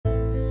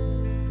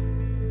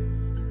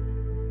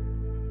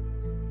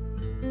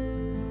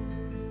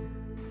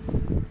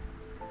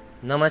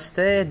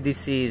Namaste,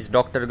 this is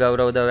Dr.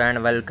 Gaurav Dave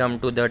and welcome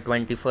to the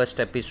 21st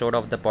episode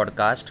of the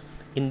podcast.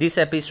 In this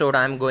episode,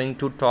 I am going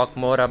to talk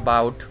more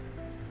about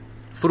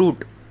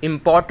fruit,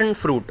 important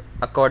fruit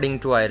according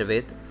to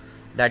Ayurveda,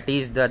 that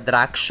is the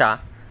draksha.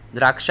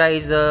 Draksha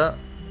is a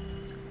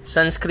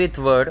Sanskrit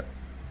word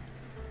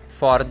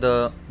for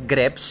the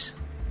grapes.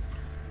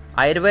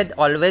 Ayurveda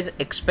always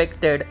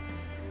expected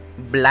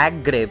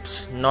black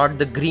grapes, not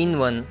the green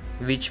one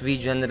which we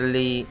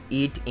generally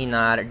eat in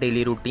our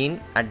daily routine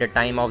at the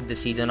time of the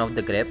season of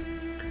the grape.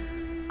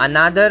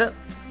 Another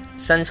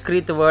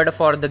Sanskrit word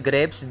for the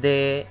grapes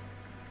they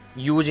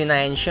use in an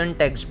ancient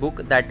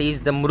textbook, that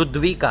is the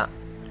mrudvika.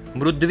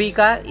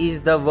 Mrudvika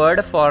is the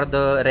word for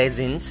the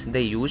resins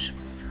they use.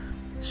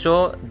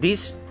 So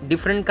this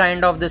different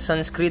kind of the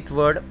Sanskrit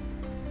word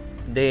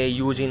they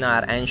use in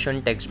our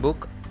ancient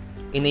textbook.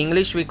 In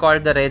English we call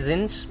the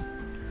resins.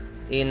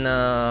 In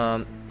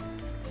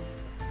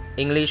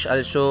English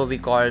also we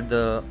call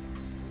the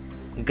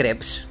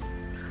grapes.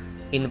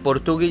 In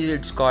Portuguese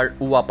it's called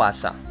uva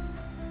passa.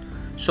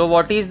 So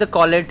what is the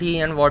quality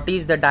and what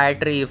is the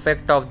dietary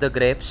effect of the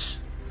grapes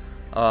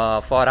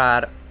for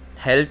our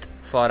health,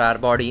 for our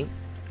body?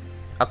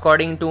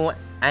 According to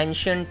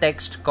ancient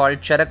text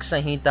called Charak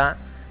Samhita,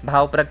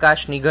 Bhav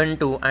Prakash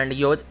Nighantu and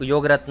Yog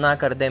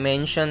Ratnakar, they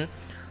mention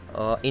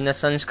in a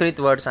Sanskrit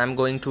words I am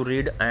going to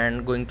read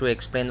and going to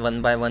explain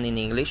one by one in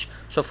English.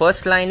 So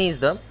first line is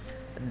the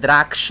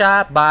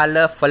Draksha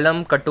Bala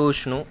Phalam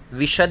Katushnu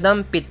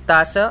Vishadam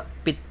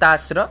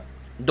Pittasra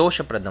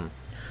Doshapradam.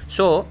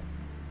 So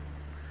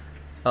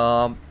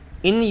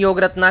in Yog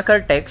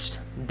Ratnakar text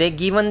they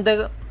given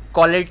the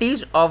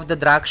qualities of the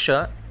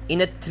draksha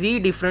in three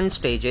different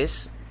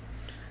stages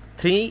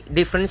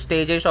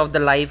of the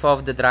life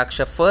of the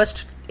draksha.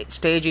 First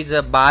stage is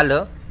a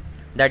bala,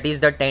 that is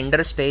the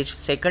tender stage.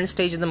 Second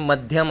stage is the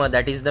madhyama,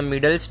 that is the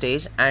middle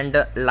stage, and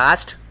the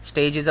last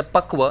stage is a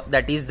pakva,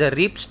 that is the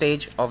rip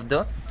stage of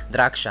the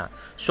draksha.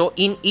 So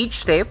in each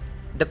step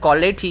the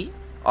quality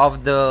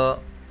of the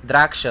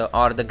draksha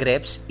or the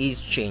grapes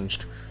is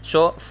changed.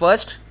 So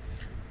first,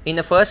 in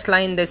the first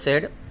line they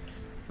said,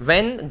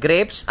 when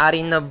grapes are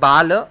in a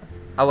bala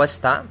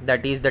avastha,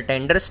 that is the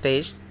tender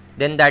stage,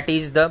 then that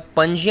is the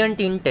pungent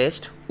in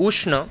taste,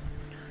 ushna,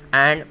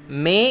 and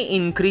may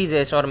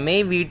increases or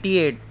may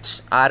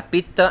vitiates our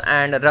pitta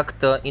and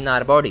rakta in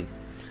our body.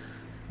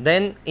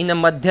 Then in a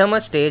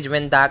madhyama stage,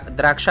 when the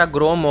draksha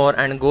grow more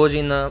and goes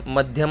in a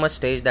madhyama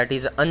stage, that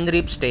is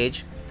unripe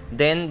stage,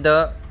 then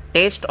the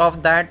taste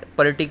of that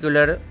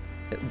particular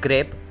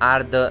grape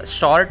or the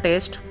sour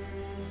taste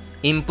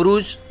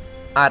improves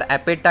our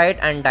appetite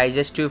and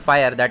digestive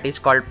fire, that is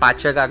called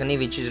Pachak Agni,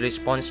 which is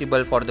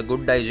responsible for the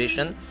good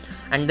digestion.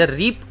 And the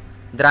rip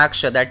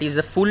draksha, that is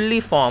a fully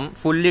formed,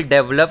 fully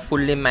developed,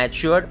 fully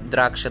matured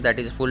draksha, that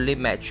is fully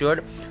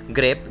matured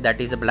grape, that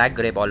is a black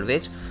grape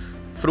always.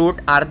 Fruit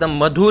are the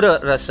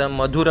madhura rasa.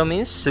 Madhura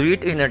means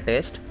sweet in a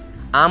taste.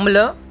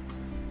 Amla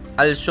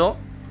also,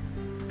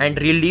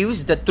 and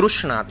relieves the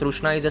trushna.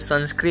 Trushna is a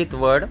Sanskrit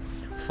word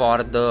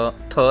for the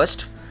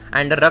thirst.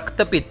 And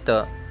rakta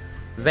pitta,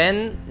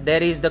 when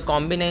there is the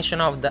combination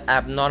of the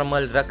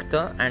abnormal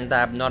rakta and the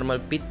abnormal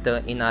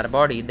pitta in our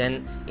body,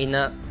 then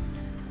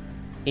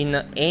in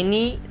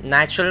any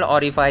natural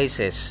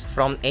orifices,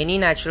 from any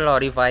natural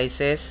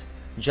orifices,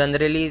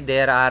 generally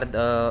there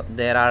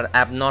are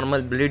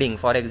abnormal bleeding.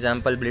 For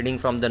example, bleeding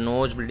from the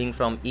nose, bleeding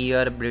from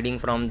ear, bleeding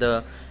from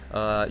the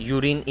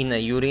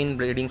urine,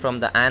 bleeding from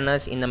the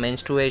anus in the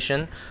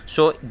menstruation.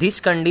 So this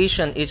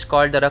condition is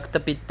called the rakta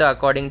pitta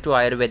according to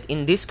Ayurveda.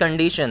 In this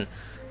condition,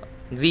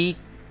 we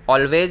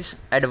always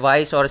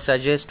advise or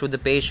suggest to the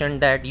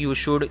patient that you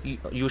should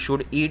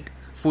eat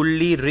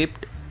fully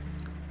ripped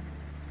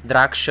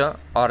draksha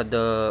or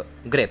the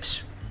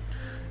grapes.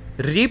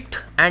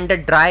 Ripped and the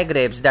dry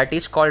grapes, that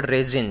is called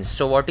resins.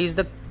 So what is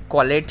the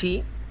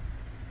quality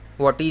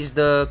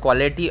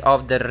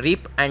of the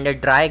rip and the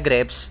dry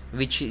grapes,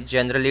 which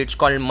generally it's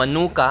called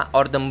manuka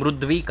or the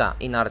mrudvika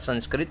in our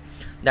Sanskrit,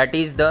 that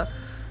is the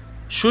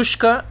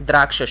shushka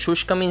draksha.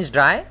 Shushka means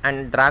dry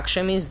and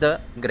draksha means the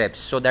grapes,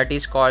 so that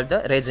is called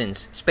the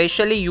resins.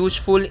 Specially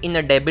useful in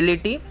a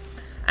debility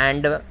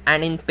and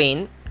in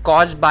pain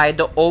caused by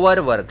the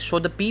overwork. So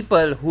the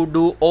people who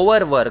do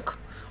overwork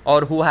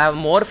or who have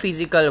more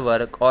physical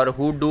work or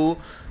who do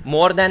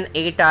more than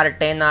 8 or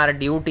 10 hour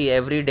duty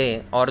every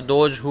day, or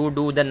those who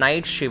do the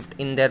night shift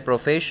in their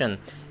profession,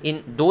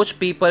 in those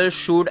people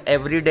should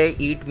every day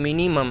eat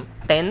minimum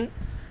 10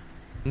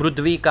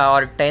 mrudvika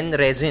or 10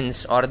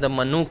 resins or the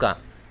manuka.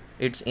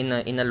 It's in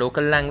a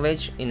local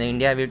language. In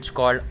India it's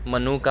called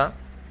manuka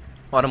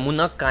or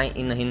munakkai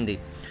in Hindi.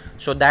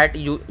 So that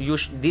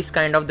this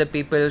kind of the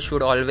people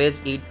should always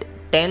eat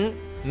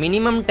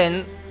minimum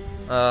 10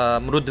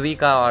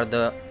 mrudvika or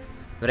the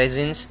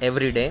resins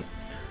every day,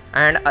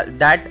 and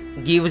that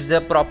gives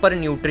the proper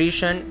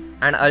nutrition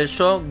and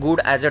also good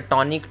as a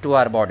tonic to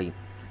our body.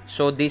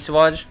 So this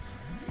was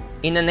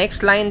in the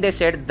next line they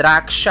said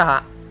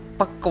draksha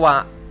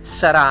pakva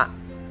sara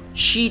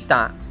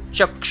shita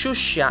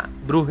chakshushya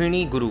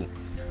bruhini guru.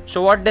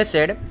 So what they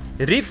said,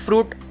 Rib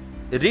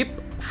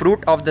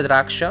fruit of the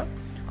draksha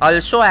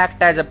also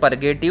act as a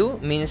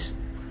purgative, means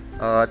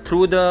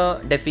through the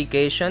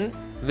defecation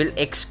will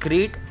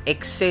excrete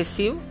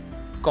excessive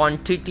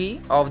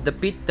quantity of the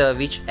pitta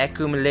which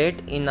accumulate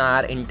in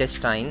our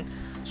intestine,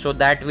 so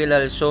that will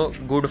also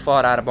good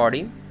for our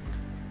body.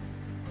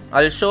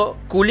 Also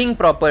cooling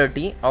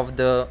property of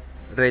the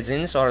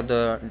resins or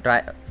the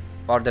dry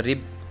or the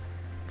rib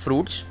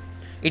fruits,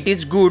 it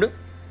is good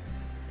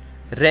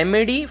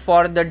remedy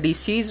for the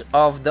disease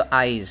of the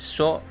eyes.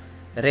 So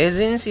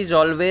resins is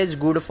always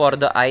good for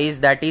the eyes,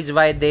 that is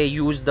why they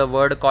use the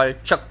word called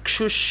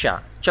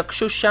chakshusha.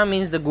 Chakshusha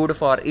means the good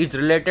for, it's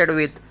related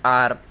with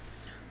our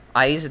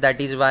eyes, that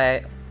is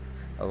why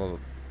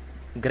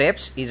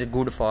grapes is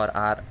good for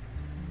our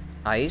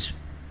eyes.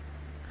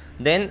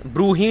 Then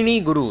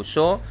bruhini guru,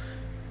 so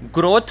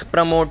growth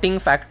promoting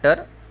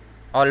factor,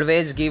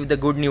 always give the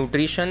good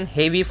nutrition,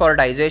 heavy for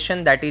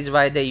digestion, that is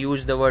why they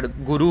use the word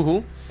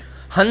guruhu.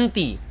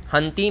 Hanti,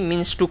 hanti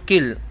means to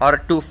kill or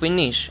to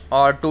finish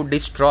or to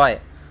destroy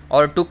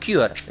or to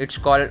cure, it's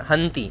called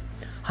hanti.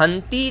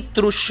 Hanti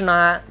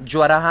trushna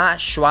jwaraha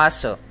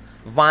shwasa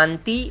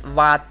vanti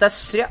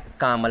vatasya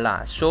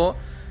kamala. So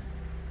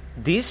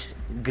this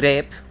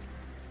grape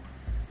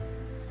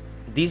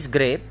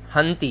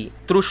hanti,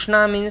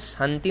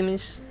 hanti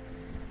means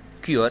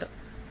cure,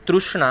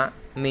 trushna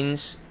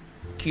means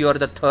cure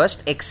the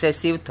thirst,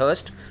 excessive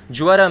thirst,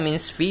 jwara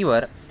means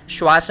fever,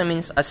 shwasa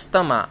means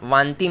asthma,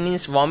 vanti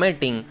means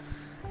vomiting,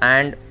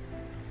 and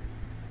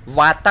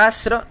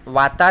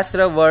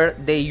vatasra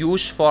word they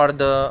use for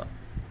the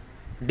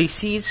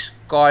disease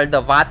called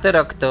the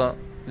vatarakta,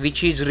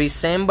 which is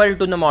resembled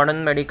to the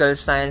modern medical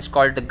science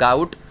called the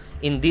gout.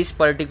 In this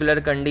particular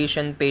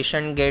condition,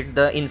 patient get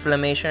the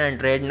inflammation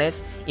and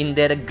redness in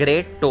their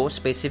great toe,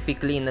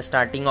 specifically in the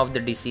starting of the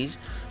disease.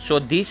 So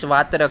this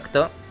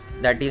vatarakta,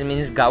 that is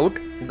means gout,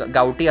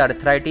 gouty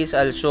arthritis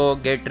also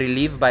get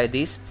relief by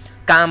this.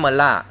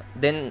 Kamala,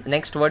 then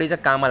next word is a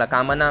kamala.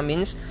 Kamana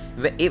means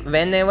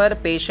whenever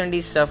patient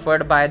is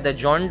suffered by the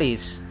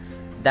jaundice,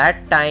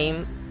 that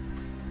time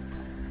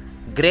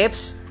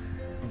grapes,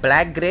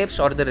 black grapes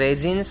or the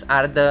resins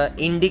are the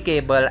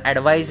indicable,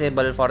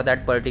 advisable for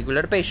that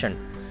particular patient.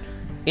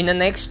 In the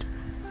next,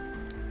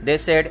 they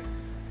said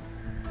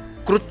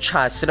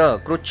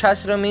kruchhasra.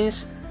 Kruchhasra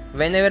means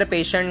whenever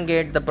patient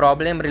get the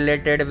problem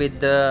related with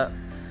the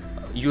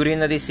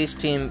urinary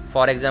system,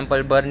 for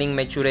example burning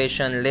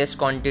maturation, less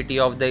quantity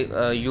of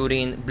the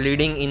urine,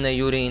 bleeding in the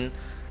urine,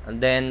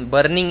 then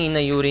burning in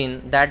the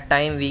urine, that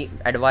time we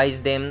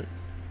advise them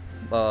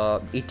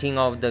eating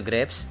of the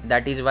grapes,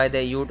 that is why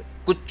they used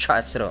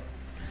kuchhasra.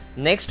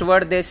 Next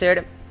word they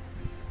said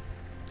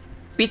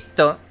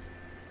pitta,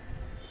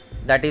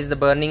 that is the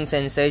burning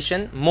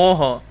sensation,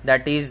 moha,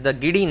 that is the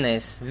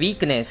giddiness,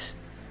 weakness.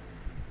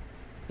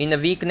 In the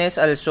weakness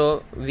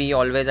also we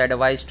always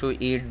advise to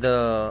eat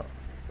the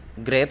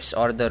grapes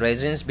or the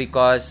resins,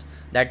 because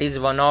that is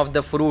one of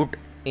the fruit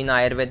in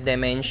Ayurveda they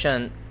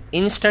mention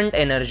instant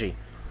energy.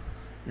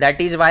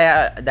 That is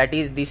why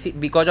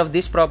because of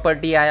this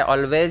property I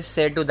always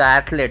say to the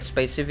athletes,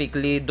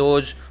 specifically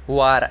those who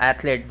are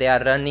athlete, they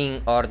are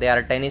running or they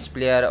are tennis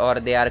player or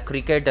they are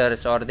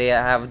cricketers or they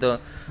have the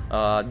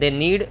they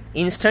need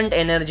instant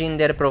energy in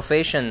their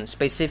profession,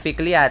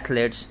 specifically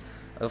athletes,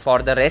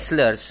 for the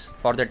wrestlers,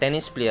 for the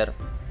tennis player.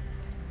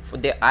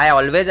 I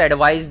always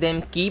advise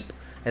them keep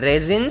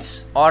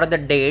resins or the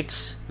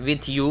dates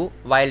with you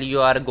while you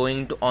are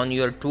going to on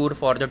your tour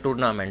for the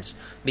tournaments,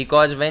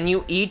 because when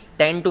you eat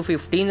 10 to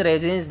 15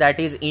 resins, that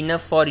is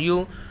enough for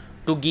you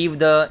to give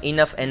the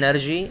enough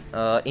energy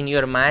in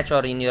your match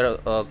or in your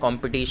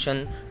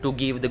competition to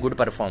give the good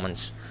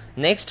performance.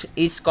 Next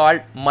is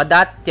called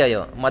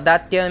madatyaya.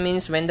 Madatyaya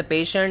means when the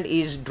patient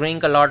is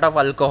drink a lot of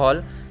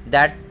alcohol,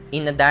 that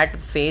in that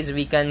phase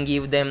we can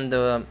give them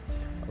the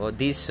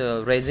these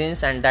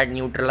resins, and that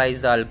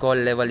neutralize the alcohol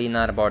level in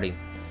our body.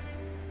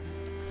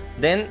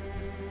 Then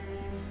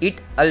it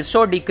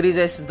also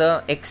decreases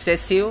the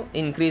excessive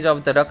increase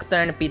of the rakta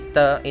and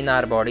pitta in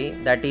our body.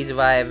 That is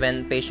why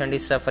when patient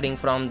is suffering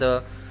from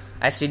the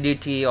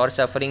acidity or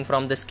suffering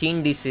from the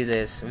skin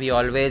diseases, we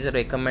always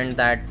recommend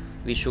that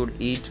we should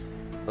eat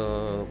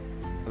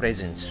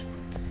resins.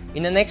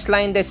 In the next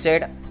line they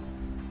said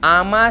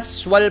ama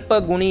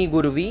swalpa guni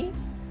gurvi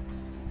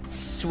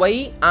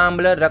swai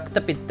ambla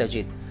rakta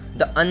pittajit.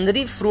 The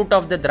andhri fruit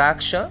of the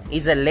draksha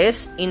is a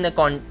less in the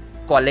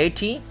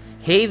quality,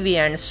 heavy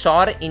and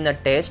sour in the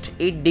taste.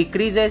 It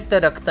decreases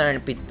the rakta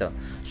and pitta.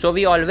 So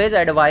we always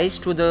advise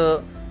to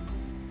the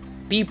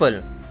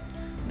people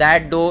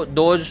that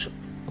those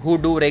who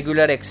do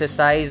regular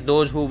exercise,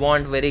 those who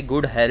want very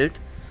good health,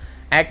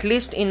 at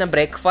least in a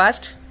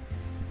breakfast,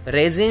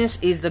 resins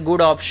is the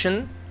good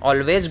option,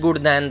 always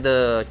good than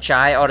the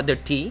chai or the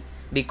tea,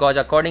 because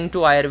according to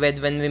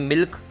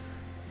Ayurveda,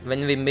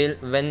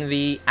 when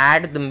we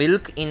add the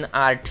milk in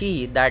our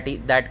tea,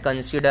 that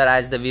consider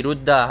as the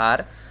viruddha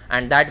ahar,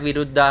 and that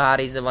Viruddha Ahar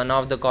is one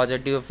of the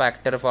causative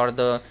factor for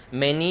the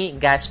many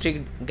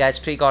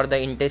gastric or the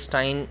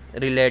intestine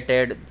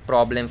related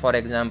problem, for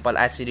example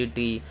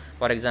acidity,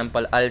 for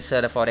example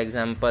ulcer, for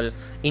example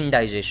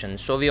indigestion.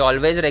 So we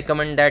always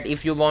recommend that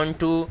if you want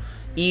to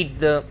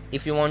eat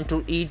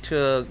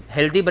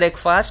healthy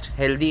breakfast,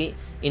 healthy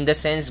in the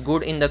sense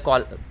good in the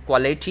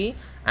quality,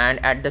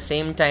 and at the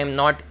same time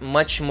not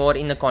much more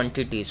in the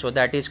quantity, so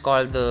that is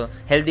called the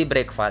healthy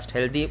breakfast.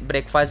 Healthy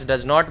breakfast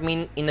does not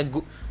mean in a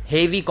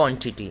heavy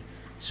quantity.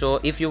 So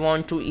if you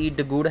want to eat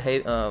the good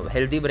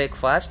healthy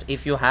breakfast,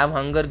 if you have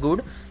hunger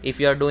good, if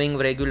you are doing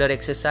regular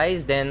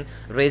exercise, then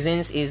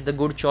raisins is the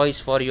good choice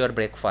for your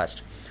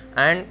breakfast.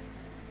 And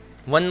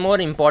one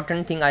more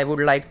important thing I would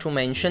like to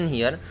mention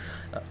here,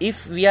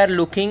 if we are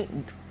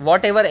looking,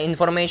 whatever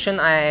information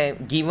I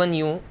given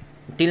you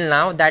till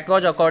now, that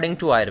was according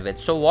to Ayurveda.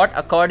 So what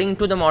according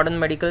to the modern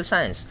medical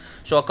science?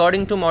 So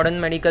according to modern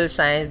medical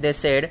science, they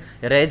said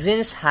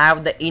raisins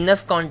have the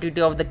enough quantity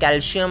of the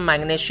calcium,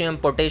 magnesium,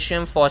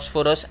 potassium,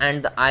 phosphorus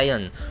and the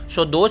iron.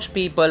 So those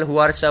people who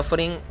are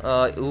suffering,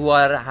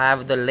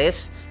 have the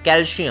less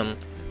calcium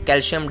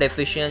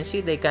deficiency,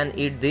 they can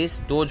eat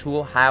this. Those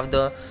who have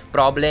the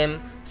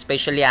problem,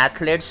 especially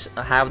athletes,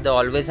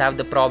 always have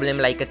the problem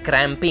like a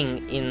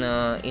cramping in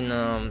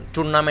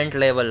tournament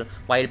level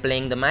while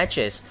playing the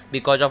matches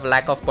because of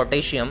lack of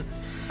potassium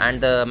and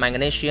the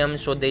magnesium.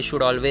 So they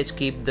should always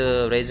keep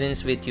the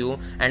raisins with you,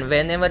 and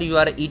whenever you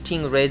are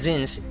eating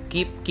raisins,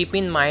 keep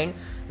in mind,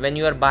 when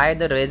you are buy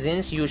the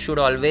raisins, you should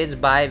always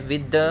buy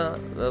with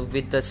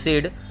the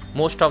seed.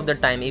 Most of the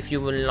time, if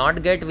you will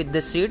not get with the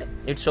seed,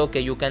 it's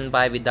okay, you can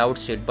buy without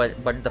seed,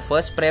 but the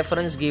first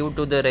preference give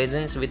to the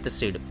raisins with the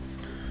seed.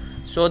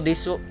 So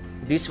this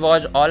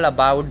was all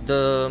about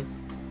the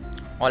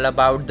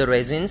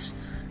raisins,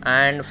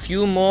 and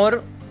few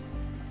more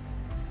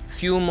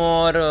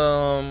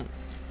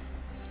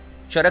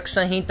Charak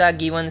Samhita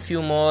given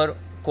few more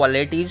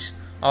qualities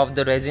of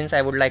the raisins.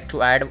 I would like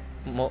to add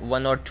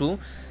one or two.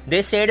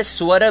 They said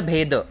Swara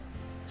Bheda,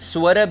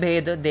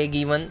 they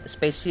given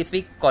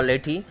specific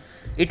quality.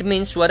 It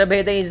means Swara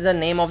Bheda is the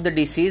name of the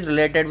disease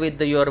related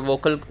with your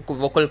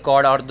vocal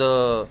cord or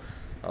the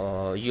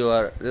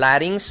your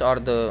larynx or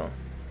the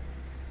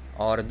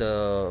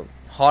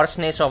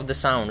hoarseness of the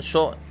sound.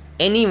 So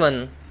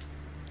anyone,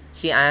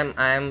 see,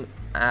 I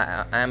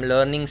am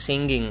learning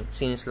singing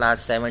since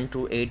last 7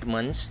 to 8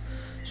 months.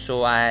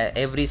 So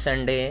every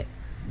Sunday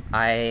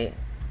I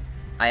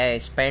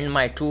spend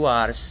my 2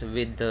 hours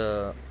with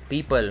the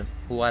people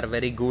who are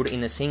very good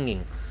in the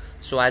singing.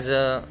 So as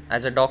a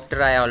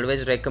doctor, I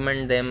always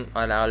recommend them,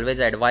 or I always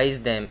advise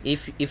them,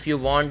 if you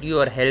want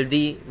your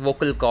healthy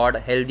vocal cord,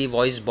 healthy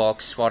voice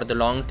box for the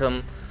long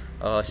term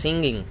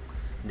singing,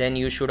 then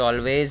you should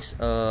always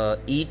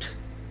eat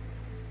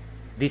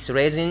these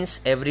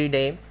raisins every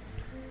day,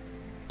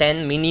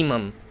 10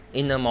 minimum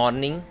in the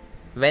morning,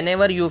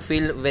 whenever you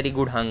feel very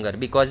good hunger,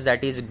 because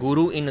that is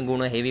guru in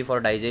guna heavy for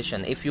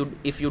digestion. If you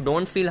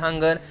don't feel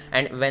hunger,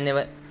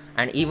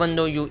 and even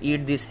though you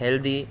eat these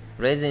healthy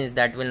raisins,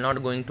 that will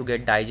not going to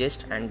get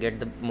digest and get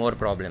the more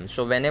problems.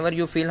 So whenever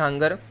you feel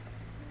hunger,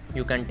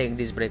 you can take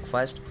this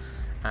breakfast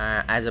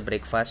as a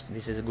breakfast.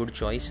 This is a good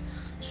choice.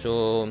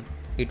 So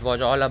it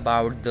was all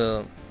about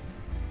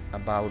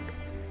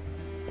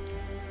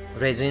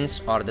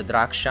raisins or the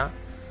draksha,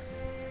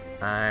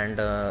 and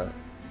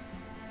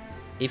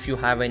if you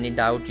have any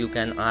doubt, you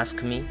can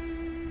ask me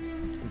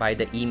by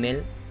the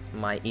email.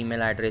 My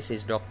email address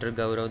is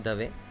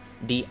drgauravdave,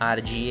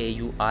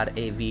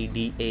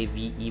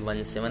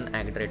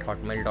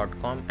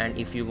 drgauravdave17@hotmail.com. and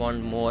if you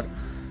want more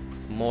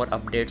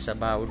updates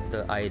about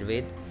the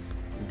Ayurveda,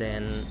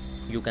 then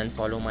you can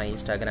follow my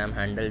Instagram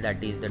handle,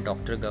 that is the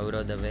Dr.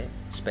 Gaurav Dave.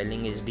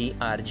 Spelling is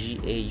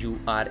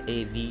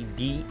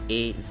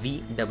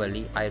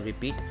DRGAURAVDAVEE. I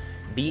repeat,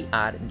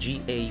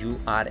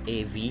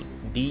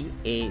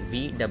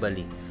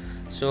 DRGAURAVDAVEE.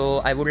 So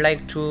I would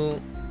like to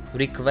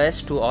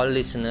request to all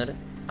listener,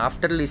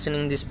 after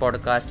listening this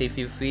podcast, if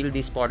you feel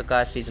this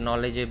podcast is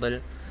knowledgeable,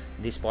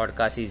 this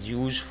podcast is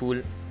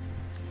useful,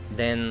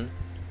 then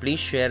please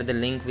share the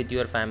link with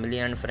your family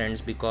and friends,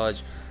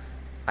 because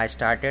I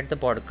started the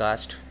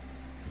podcast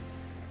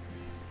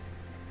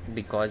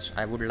because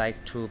I would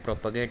like to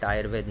propagate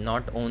Ayurveda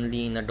not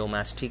only in a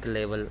domestic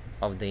level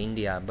of the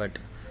India, but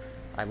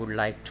I would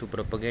like to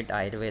propagate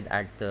Ayurveda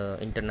at the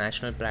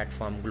international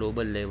platform,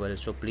 global level.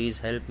 So please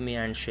help me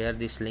and share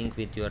this link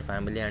with your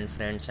family and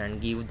friends and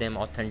give them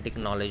authentic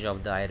knowledge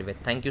of the Ayurveda.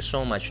 Thank you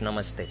so much.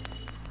 Namaste.